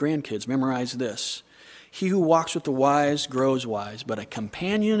kids, grandkids, memorize this. He who walks with the wise grows wise, but a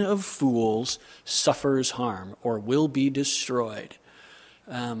companion of fools suffers harm or will be destroyed.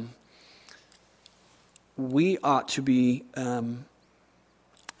 We ought to be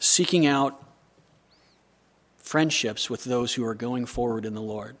seeking out friendships with those who are going forward in the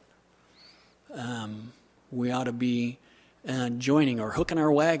Lord. We ought to be joining or hooking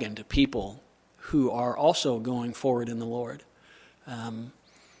our wagon to people who are also going forward in the Lord.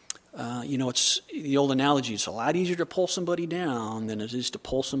 It's the old analogy. It's a lot easier to pull somebody down than it is to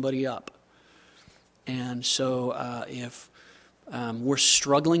pull somebody up. And so if we're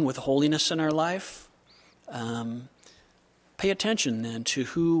struggling with holiness in our life, pay attention then to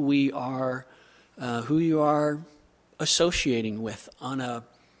who you are associating with on a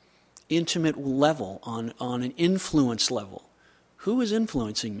intimate level, on an influence level. Who is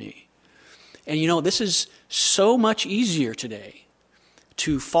influencing me? And this is so much easier today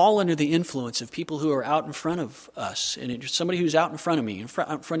to fall under the influence of people who are out in front of us, and somebody who's out in front of me,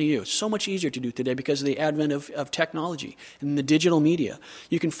 out in front of you. It's so much easier to do today because of the advent of technology and the digital media.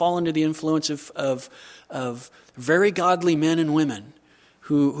 You can fall under the influence of very godly men and women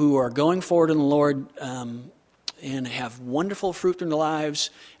who are going forward in the Lord and have wonderful fruit in their lives,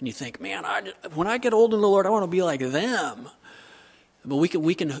 and you think, man, when I get old in the Lord, I want to be like them. But we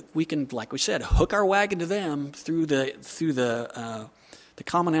can, like we said, hook our wagon to them through the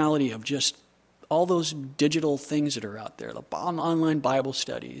commonality of just all those digital things that are out there, the online Bible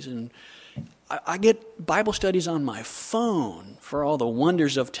studies. And I get Bible studies on my phone for all the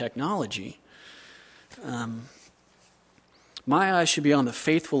wonders of technology. My eyes should be on the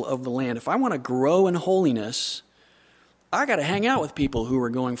faithful of the land. If I want to grow in holiness, I got to hang out with people who are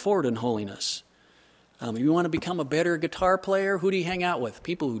going forward in holiness. If you want to become a better guitar player, who do you hang out with?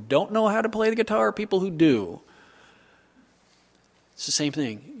 People who don't know how to play the guitar or people who do? It's the same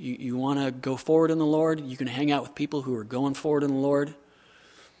thing. You want to go forward in the Lord, you can hang out with people who are going forward in the Lord.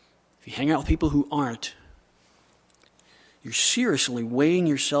 If you hang out with people who aren't, you're seriously weighing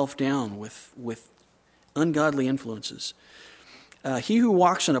yourself down with ungodly influences. He who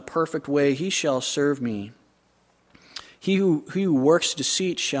walks in a perfect way, he shall serve me. He who works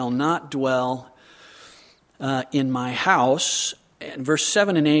deceit shall not dwell in my house. And verse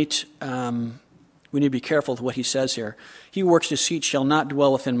 7 and 8, we need to be careful with what he says here. He who works deceit shall not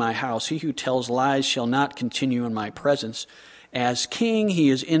dwell within my house. He who tells lies shall not continue in my presence. As king, he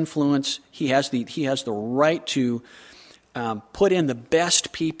is influence. He has the right to put in the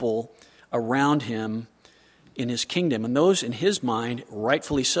best people around him in his kingdom. And those, in his mind,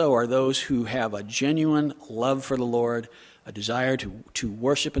 rightfully so, are those who have a genuine love for the Lord, a desire to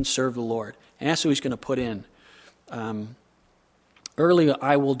worship and serve the Lord. And that's who he's going to put in. Early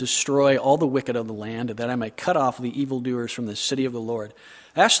I will destroy all the wicked of the land, that I may cut off the evildoers from the city of the Lord.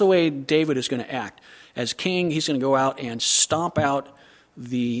 That's the way David is going to act. As king, he's going to go out and stomp out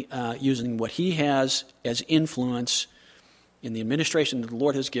using what he has as influence in the administration that the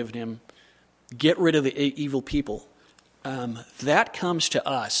Lord has given him, get rid of the evil people. That comes to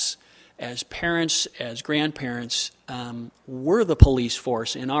us as parents, as grandparents. We're the police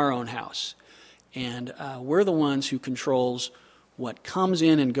force in our own house. And we're the ones who controls what comes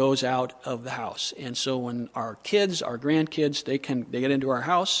in and goes out of the house. And so when our kids, our grandkids, they get into our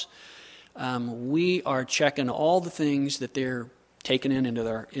house, we are checking all the things that they're taking into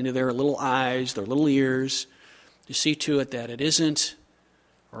their little eyes, their little ears, to see to it that it isn't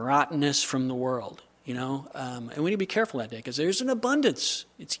rottenness from the world, and we need to be careful that day because there's an abundance.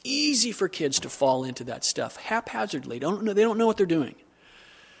 It's easy for kids to fall into that stuff haphazardly. They don't know what they're doing.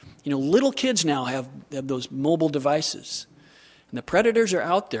 Little kids now have those mobile devices, and the predators are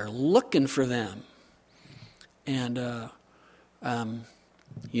out there looking for them. And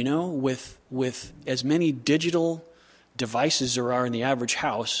with as many digital devices there are in the average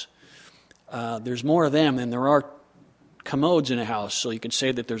house, there's more of them than there are commodes in a house, so you can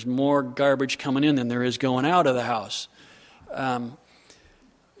say that there's more garbage coming in than there is going out of the house.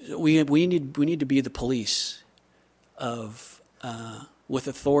 We need to be the police of with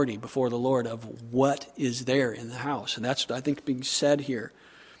authority before the Lord of what is there in the house, and that's, I think, being said here.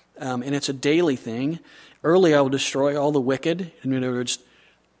 And it's a daily thing. Early I will destroy all the wicked. In other words,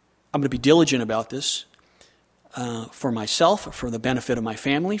 I'm going to be diligent about this for myself, for the benefit of my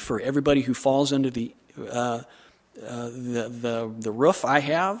family, for everybody who falls under the roof I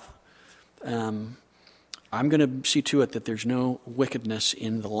have. I'm going to see to it that there's no wickedness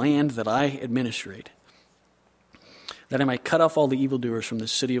in the land that I administrate, that I might cut off all the evildoers from the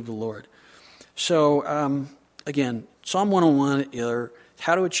city of the Lord. So, again, Psalm 101 is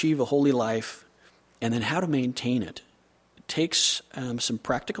how to achieve a holy life and then how to maintain it. It takes some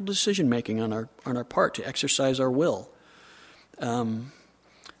practical decision-making on our part to exercise our will.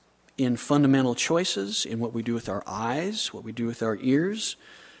 In fundamental choices, in what we do with our eyes, what we do with our ears,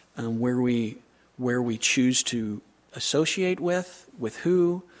 where we choose to associate with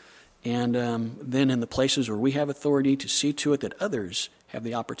who, and then in the places where we have authority to see to it that others have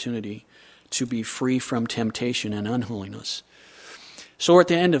the opportunity to be free from temptation and unholiness. So we're at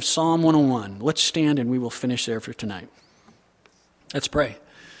the end of Psalm 101. Let's stand and we will finish there for tonight. Let's pray.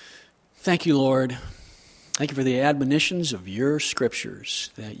 Thank you, Lord. Thank you for the admonitions of your scriptures,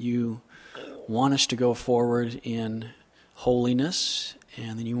 that you want us to go forward in holiness,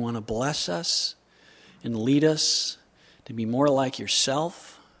 and then you want to bless us and lead us to be more like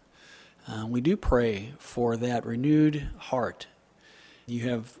yourself. We do pray for that renewed heart. You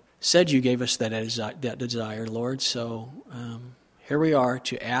have said you gave us that desire, Lord. So here we are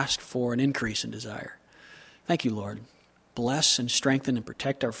to ask for an increase in desire. Thank you, Lord. Bless and strengthen and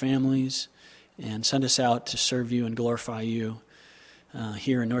protect our families and send us out to serve you and glorify you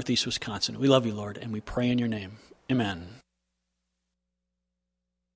here in Northeast Wisconsin. We love you, Lord, and we pray in your name. Amen.